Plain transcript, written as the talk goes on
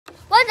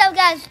What's up,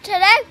 guys?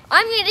 Today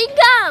I'm eating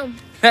gum.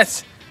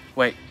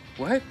 Wait,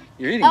 what?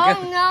 You're eating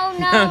gum?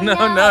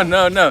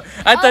 gum? No.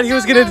 I thought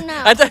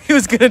he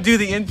was gonna do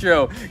the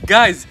intro.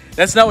 Guys,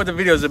 that's not what the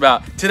video is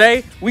about.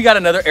 Today we got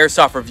another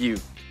airsoft review.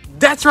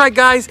 That's right,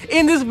 guys.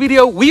 In this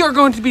video, we are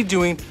going to be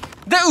doing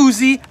the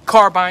Uzi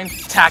Carbine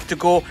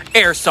Tactical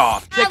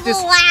Airsoft. Check this.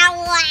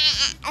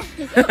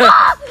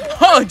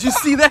 Oh, did you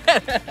see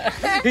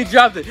that? He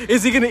dropped it.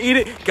 Is he gonna eat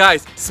it?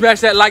 Guys, smash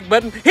that like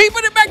button. He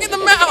put it back in the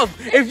mouth.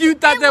 If you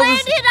thought that was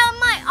on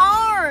my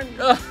arm.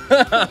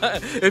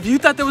 If you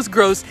thought that was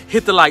gross,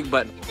 hit the like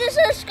button. The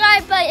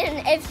subscribe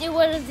button if you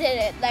would have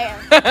did it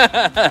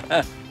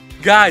there.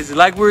 Guys,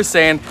 like we were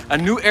saying, a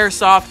new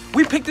airsoft.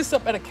 We picked this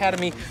up at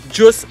Academy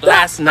just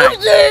last night.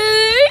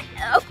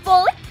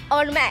 Fully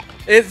automatic.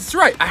 It's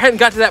right. I hadn't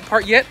got to that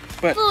part yet,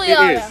 but Fully it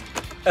auto. is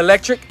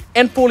electric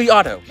and fully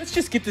auto. Let's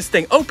just get this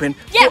thing open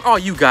for all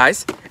you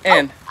guys.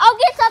 And I'll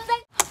get something.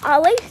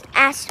 Always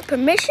ask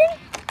permission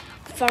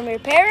from your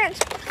parents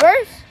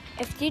first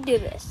if you do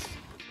this.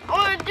 I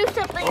want to do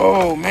something.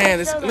 oh man,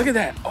 look at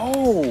that.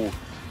 Oh,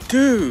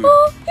 dude.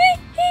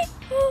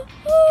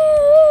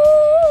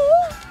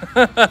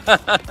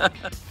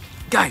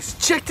 Guys,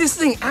 check this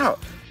thing out.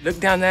 Look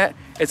down that.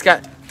 It's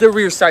got the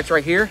rear sights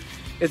right here.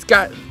 It's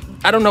got,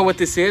 I don't know what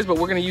this is, but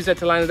we're gonna use that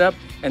to line it up.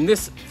 And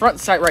this front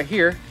sight right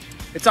here,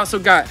 it's also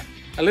got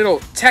a little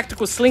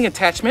tactical sling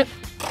attachment.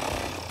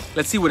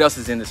 Let's see what else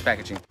is in this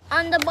packaging.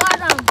 On the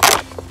bottom.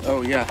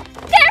 Oh yeah.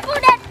 Careful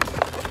that.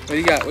 What do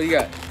you got? What do you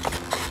got?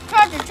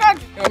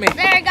 Charger. Help me.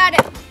 There, I got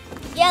it.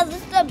 Yeah, this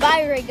is the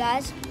battery,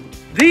 guys.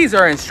 These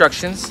are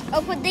instructions.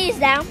 I'll put these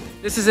down.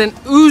 This is an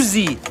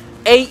Uzi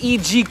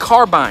AEG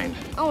carbine.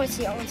 I want to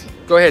see.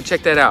 Go ahead,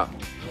 check that out.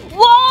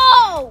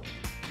 Whoa!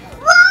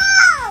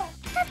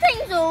 That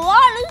thing's a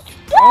lot of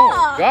stuff.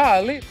 Oh,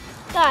 golly.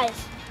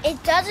 Guys,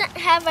 it doesn't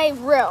have a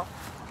reel.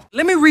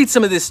 Let me read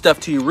some of this stuff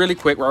to you really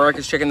quick while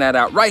Riker's checking that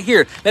out. Right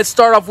here, let's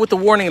start off with the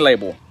warning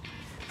label.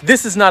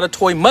 This is not a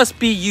toy, must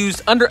be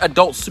used under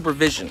adult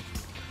supervision.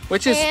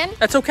 Which is,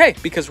 that's okay,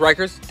 because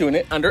Riker's doing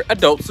it under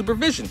adult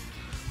supervision.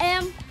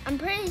 I'm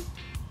pretty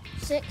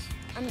 6.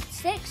 I'm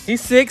 6.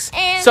 He's 6,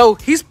 so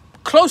he's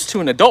close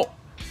to an adult.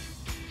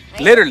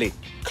 Literally,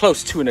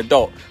 close to an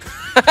adult.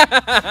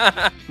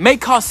 May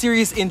cause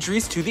serious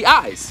injuries to the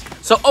eyes.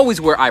 So always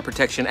wear eye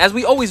protection, as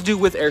we always do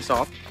with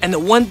airsoft. And the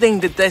one thing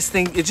that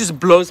it just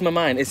blows my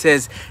mind. It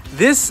says,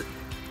 this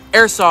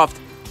airsoft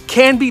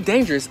can be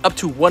dangerous up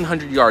to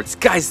 100 yards.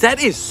 Guys,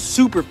 that is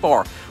super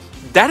far.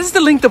 That is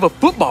the length of a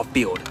football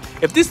field.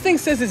 If this thing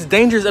says it's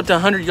dangerous up to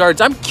 100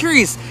 yards, I'm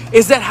curious,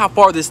 is that how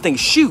far this thing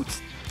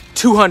shoots?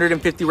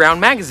 250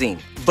 round magazine.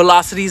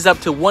 Velocities up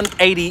to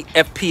 180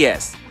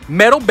 FPS.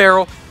 Metal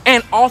barrel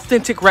and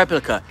authentic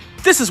replica.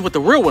 This is what the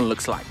real one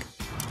looks like.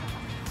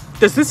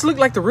 Does this look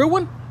like the real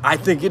one? I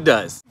think it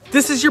does.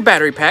 This is your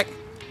battery pack.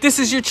 This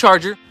is your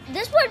charger.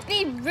 This would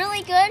be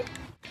really good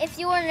if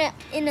you were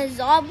in a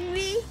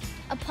zombie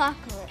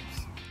apocalypse.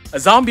 A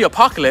zombie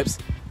apocalypse?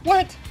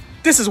 What?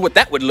 This is what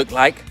that would look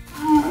like.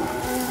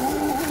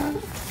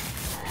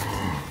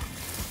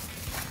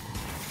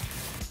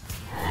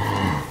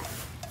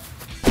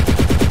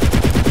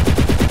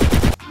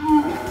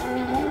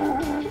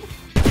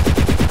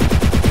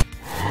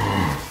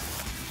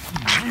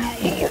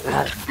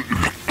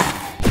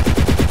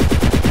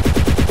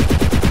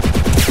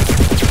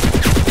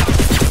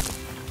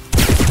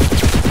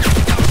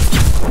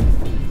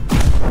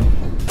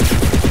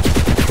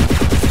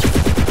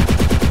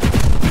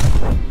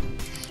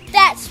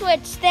 That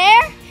switch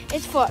there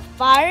is for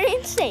fire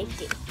and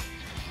safety.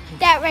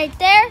 That right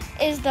there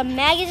is the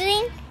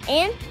magazine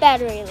and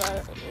battery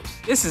loaders.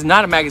 This is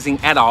not a magazine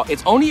at all.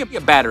 It's only a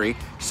battery,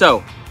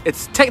 so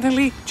it's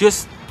technically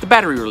just the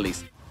battery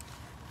release.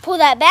 Pull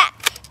that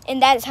back,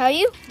 and that is how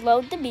you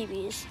load the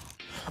BBs.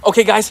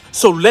 Okay guys,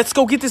 so let's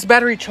go get this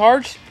battery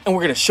charged and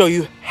we're gonna show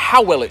you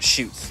how well it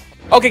shoots.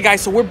 Okay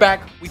guys, so we're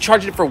back. We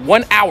charged it for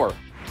 1 hour.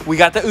 We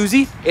got the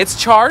Uzi, it's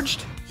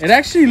charged. It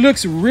actually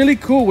looks really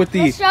cool with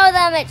the... Let's show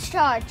them it's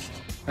charged.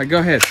 All right, go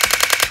ahead.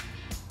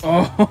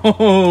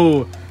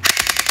 Oh.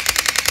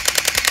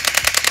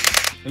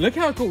 And look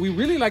how cool, we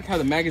really like how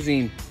the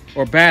magazine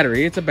or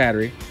battery, it's a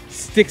battery,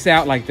 sticks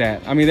out like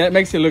that. I mean, that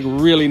makes it look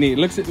really neat.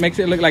 It makes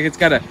it look like it's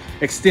got an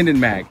extended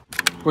mag.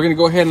 We're gonna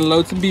go ahead and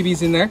load some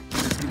BBs in there.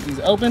 Get these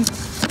open.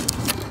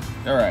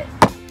 All right.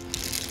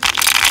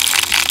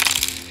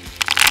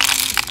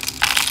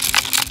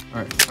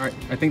 All right,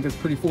 I think that's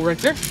pretty full right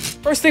there.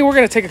 First thing, we're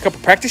gonna take a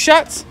couple practice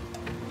shots.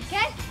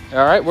 Okay.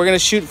 All right, we're gonna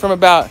shoot from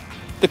about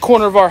the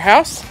corner of our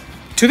house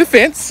to the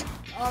fence.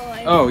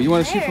 Oh, you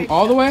wanna shoot from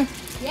all the way?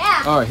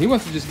 Yeah. All right, he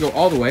wants to just go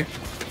all the way.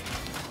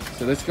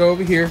 So let's go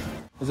over here.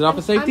 Is it off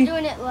of safety? I'm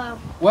doing it low.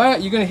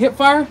 What, you gonna hip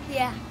fire?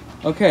 Yeah.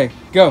 Okay,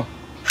 go.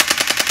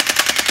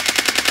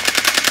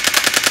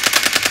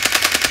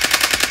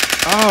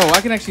 Oh, I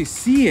can actually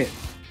see it.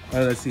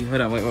 Oh, let's see,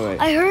 hold on,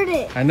 wait. I heard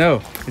it. I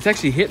know, it's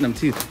actually hitting them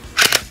too.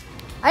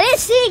 I didn't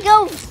see it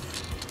go.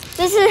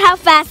 This is how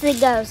fast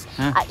it goes.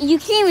 Huh? You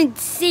can't even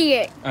see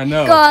it. I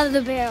know. Go out of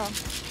the barrel.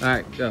 All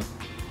right, go.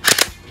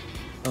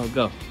 Oh,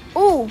 go.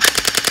 Ooh.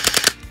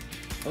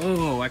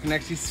 Oh, I can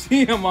actually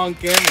see him on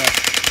camera.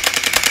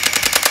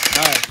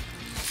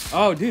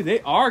 Oh, dude,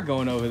 they are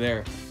going over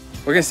there.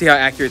 We're gonna see how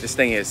accurate this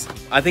thing is.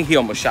 I think he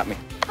almost shot me.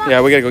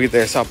 Yeah, we gotta go get the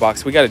airsoft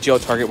box. We got a gel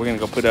target we're gonna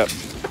go put up.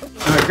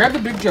 All right, grab the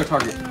big gel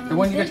target. The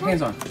one you got your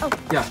hands on. Oh.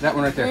 Yeah, that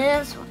one right there.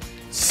 This one.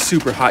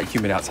 Super hot,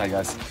 humid outside,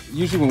 guys.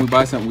 Usually when we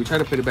buy something, we try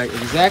to put it back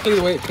exactly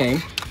the way it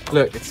came.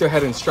 Look, it still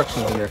had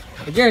instructions in there.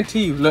 I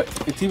guarantee you, look,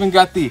 it's even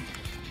got the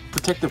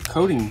protective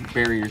coating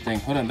barrier thing.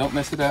 Hold on, don't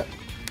mess it up.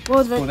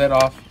 Well, pull that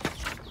off.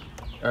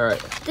 All right.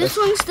 This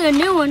one's the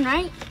new one,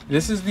 right?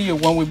 This is the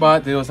one we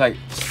bought. It was like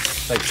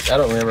I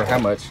don't remember how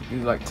much. It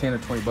was like 10 or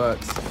 20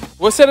 bucks.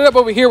 We'll set it up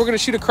over here. We're gonna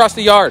shoot across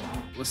the yard.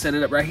 We'll set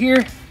it up right here.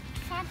 Can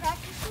I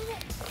practice shoot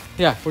it?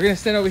 Yeah, we're gonna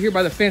stand over here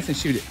by the fence and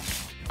shoot it.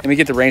 Let me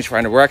get the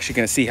rangefinder. We're actually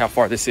gonna see how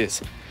far this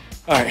is.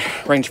 All right,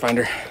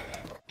 rangefinder.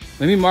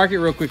 Let me mark it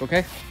real quick,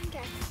 okay?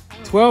 Okay.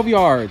 12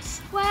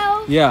 yards.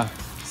 12? Yeah,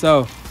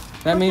 so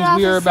that means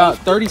we are about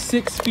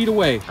 36 feet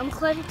away. I'm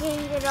clicking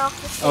it off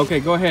the safety. Okay,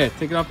 go ahead.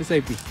 Take it off the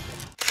safety.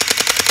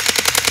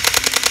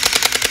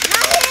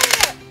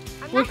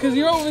 Well, because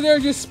you're over there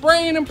just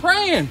spraying and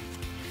praying.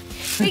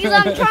 Because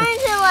I'm trying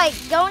to like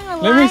go in the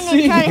line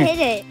and try to hit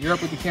it. You're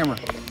up with the camera.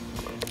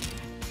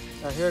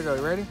 All right, here we go.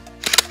 You ready?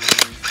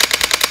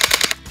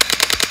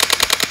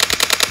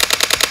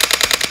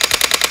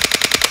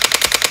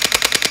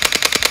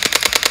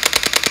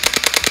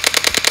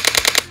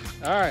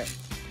 All right.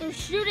 They're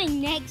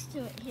shooting next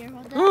to it here.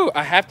 Hold on. Ooh,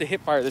 I have to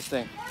hip fire this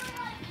thing.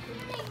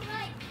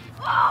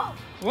 Oh!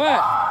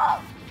 What?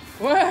 Oh!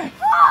 What?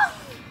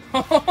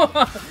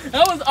 Oh!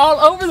 That was all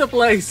over the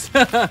place.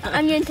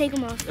 I'm gonna take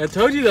them off. I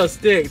told you they'll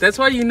stick. That's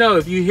why you know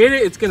if you hit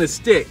it, it's gonna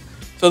stick.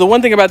 So the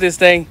one thing about this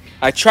thing,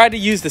 I tried to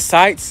use the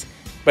sights,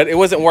 but it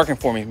wasn't working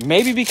for me.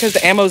 Maybe because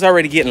the ammo's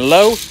already getting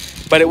low,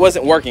 but it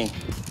wasn't working.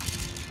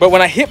 But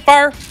when I hip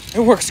fire,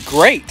 it works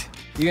great.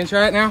 You gonna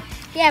try it now?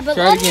 Yeah, but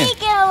try let me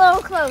get a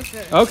little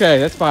closer. Okay,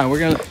 that's fine. We're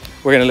gonna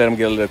let them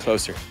get a little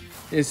closer.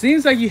 It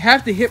seems like you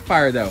have to hip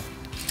fire though.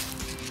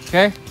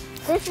 Okay?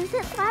 This is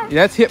hip fire?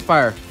 Yeah, that's hip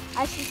fire.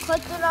 I should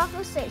click it off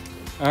the safety.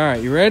 All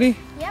right, you ready?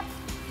 Yep.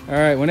 All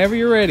right, whenever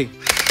you're ready.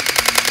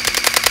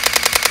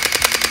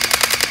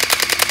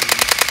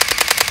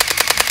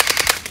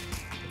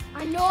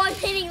 I know I'm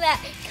hitting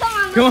that. Come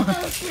on,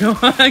 Come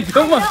on,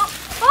 come on.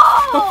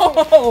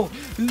 Oh,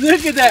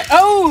 look at that.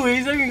 Oh,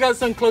 he's even got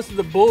something close to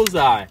the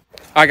bullseye.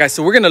 All right, guys,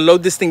 so we're gonna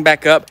load this thing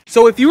back up.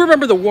 So if you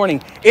remember the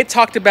warning, it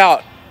talked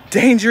about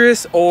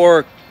dangerous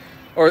or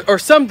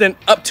something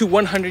up to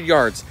 100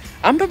 yards.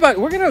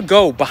 We're gonna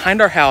go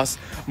behind our house,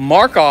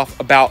 mark off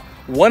about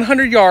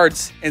 100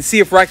 yards and see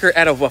if Riker,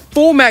 out of a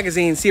full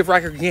magazine, see if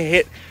Riker can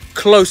hit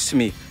close to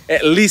me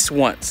at least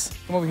once.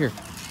 Come over here.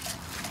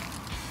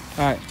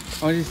 All right,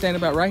 I want you to stand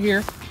about right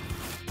here.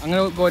 I'm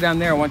gonna go down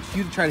there. I want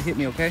you to try to hit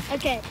me, okay?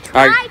 Okay.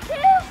 All right.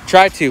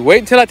 Try to. Wait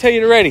until I tell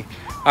you you're ready.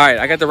 All right,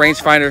 I got the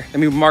rangefinder. Let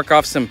me mark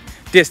off some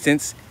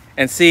distance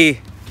and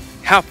see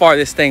how far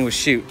this thing would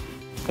shoot.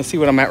 Let's see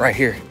what I'm at right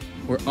here.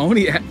 We're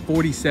only at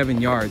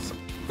 47 yards.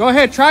 Go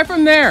ahead, try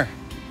from there.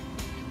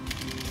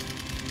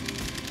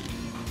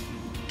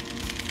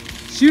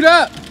 Shoot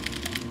up.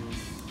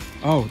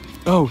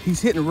 Oh, he's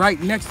hitting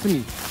right next to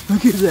me.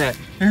 Look at that.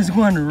 There's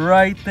one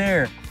right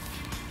there.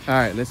 All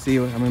right, let's see.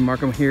 I'm gonna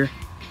mark him here.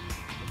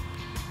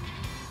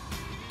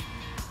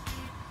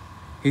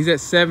 He's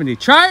at 70.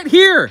 Try it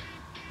here.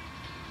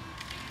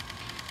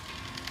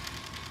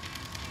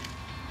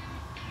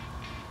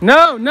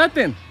 No,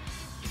 nothing.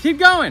 Keep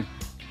going.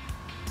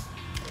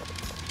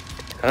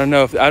 I don't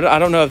know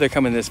if they're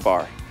coming this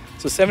far.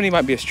 So 70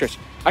 might be a stretch.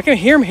 I can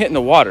hear them hitting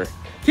the water.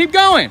 Keep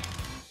going.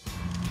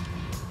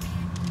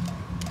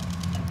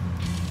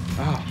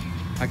 Oh,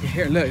 I can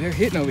hear. Look, they're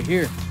hitting over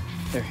here.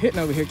 They're hitting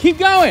over here. Keep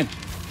going.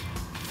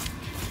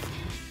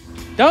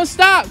 Don't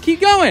stop.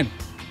 Keep going.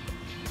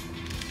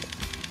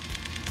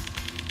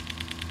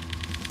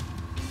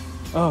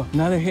 Oh,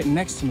 now they're hitting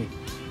next to me.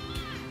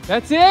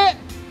 That's it.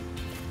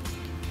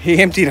 He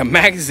emptied a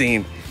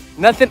magazine.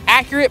 Nothing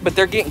accurate, but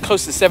they're getting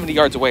close to 70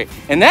 yards away.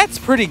 And that's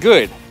pretty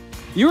good.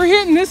 You were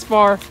hitting this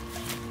far,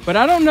 but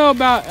I don't know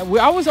about,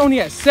 I was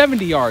only at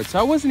 70 yards, so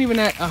I wasn't even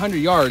at 100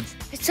 yards.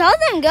 I saw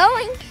them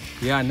going.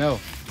 Yeah, I know.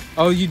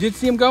 Oh, you did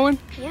see them going?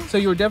 Yeah. So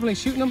you were definitely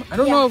shooting them? I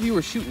don't know if you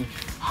were shooting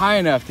high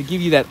enough to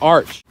give you that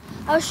arch.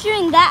 I was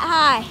shooting that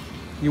high.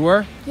 You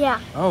were? Yeah.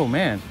 Oh,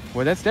 man.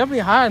 Well, that's definitely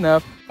high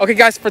enough. Okay,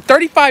 guys, for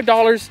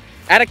 $35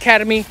 at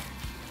Academy,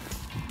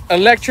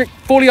 electric,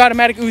 fully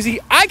automatic Uzi,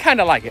 I kind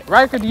of like it.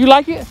 Right? Do you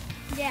like it?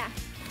 Yeah.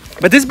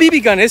 But this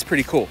BB gun is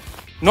pretty cool.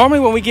 Normally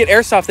when we get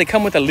Airsoft, they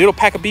come with a little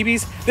pack of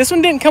BBs. This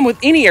one didn't come with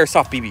any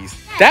Airsoft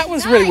BBs. Yeah, that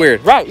was really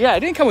weird. Right, yeah, it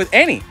didn't come with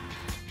any.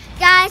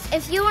 Guys,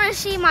 if you want to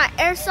see my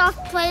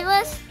Airsoft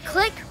playlist,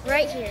 click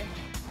right here.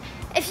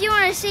 If you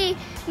want to see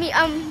me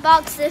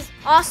unbox this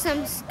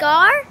awesome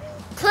scar,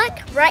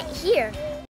 click right here.